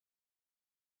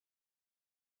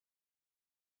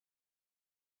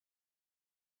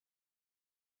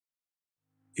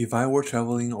If I were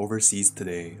traveling overseas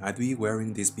today, I'd be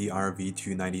wearing this BR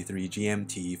V2-93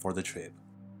 GMT for the trip.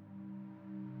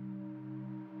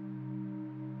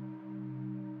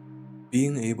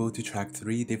 Being able to track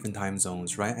 3 different time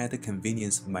zones right at the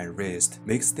convenience of my wrist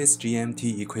makes this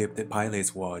GMT-equipped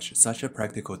pilot's watch such a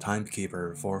practical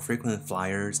timekeeper for frequent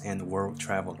flyers and world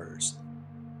travelers.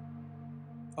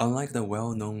 Unlike the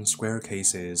well-known square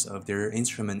cases of their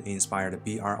instrument-inspired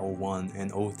BR-01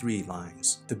 and 03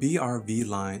 lines, the BR-V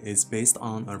line is based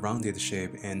on a rounded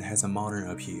shape and has a modern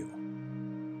appeal.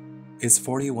 It's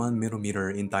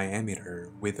 41mm in diameter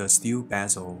with a steel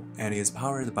bezel and is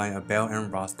powered by a Bell &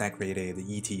 Ross decorated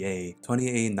ETA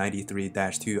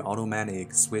 2893-2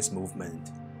 automatic Swiss movement.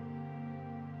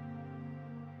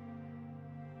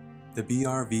 The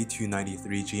BR V2-93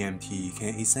 GMT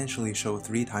can essentially show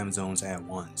 3 time zones at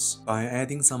once by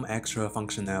adding some extra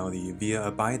functionality via a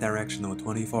bidirectional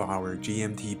 24-hour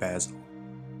GMT bezel.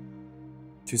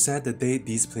 To set the date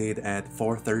displayed at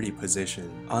 4:30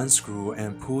 position, unscrew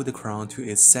and pull the crown to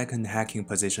its second hacking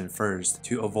position first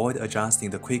to avoid adjusting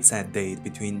the quickset date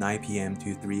between 9 PM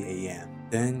to 3 AM.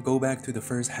 Then go back to the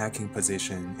first hacking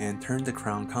position and turn the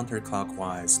crown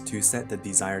counterclockwise to set the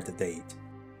desired date.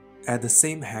 At the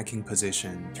same hacking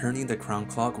position, turning the crown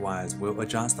clockwise will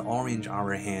adjust the orange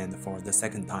hour hand for the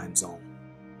second time zone.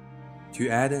 To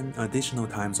add an additional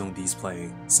time zone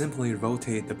display, simply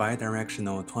rotate the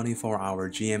bidirectional 24-hour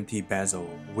GMT bezel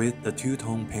with the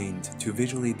two-tone paint to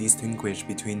visually distinguish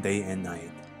between day and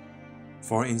night.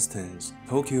 For instance,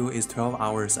 Tokyo is 12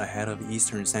 hours ahead of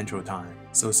Eastern Central Time,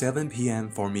 so 7 PM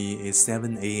for me is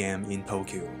 7 AM in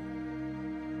Tokyo.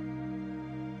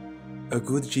 A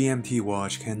good GMT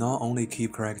watch can not only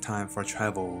keep correct time for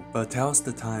travel, but tells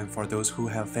the time for those who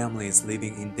have families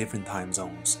living in different time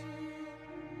zones.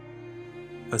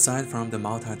 Aside from the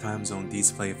multi-time zone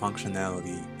display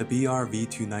functionality, the BR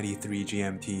V2-93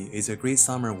 GMT is a great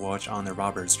summer watch on a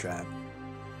rubber strap.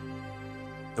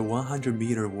 The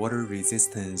 100-meter water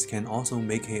resistance can also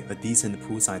make it a decent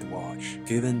poolside watch,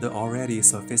 given the already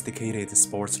sophisticated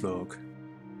sports look.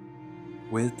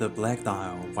 With the black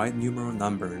dial, white numeral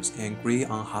numbers, and gray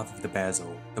on half of the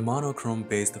bezel, the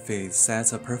monochrome-based face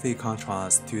sets a perfect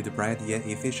contrast to the bright yet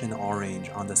efficient orange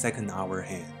on the second hour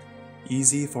hand.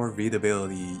 Easy for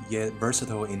readability, yet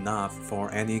versatile enough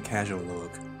for any casual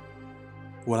look.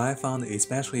 What I found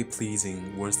especially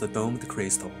pleasing was the domed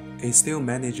crystal. It still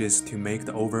manages to make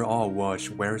the overall watch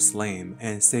wear slim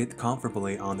and sit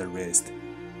comfortably on the wrist.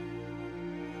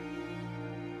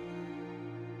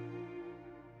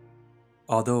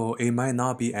 Although it might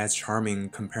not be as charming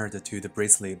compared to the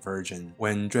bracelet version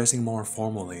when dressing more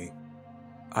formally,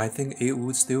 I think it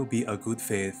would still be a good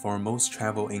fit for most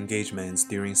travel engagements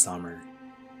during summer.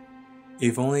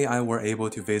 If only I were able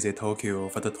to visit Tokyo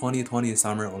for the 2020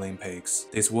 Summer Olympics,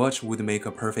 this watch would make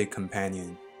a perfect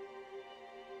companion.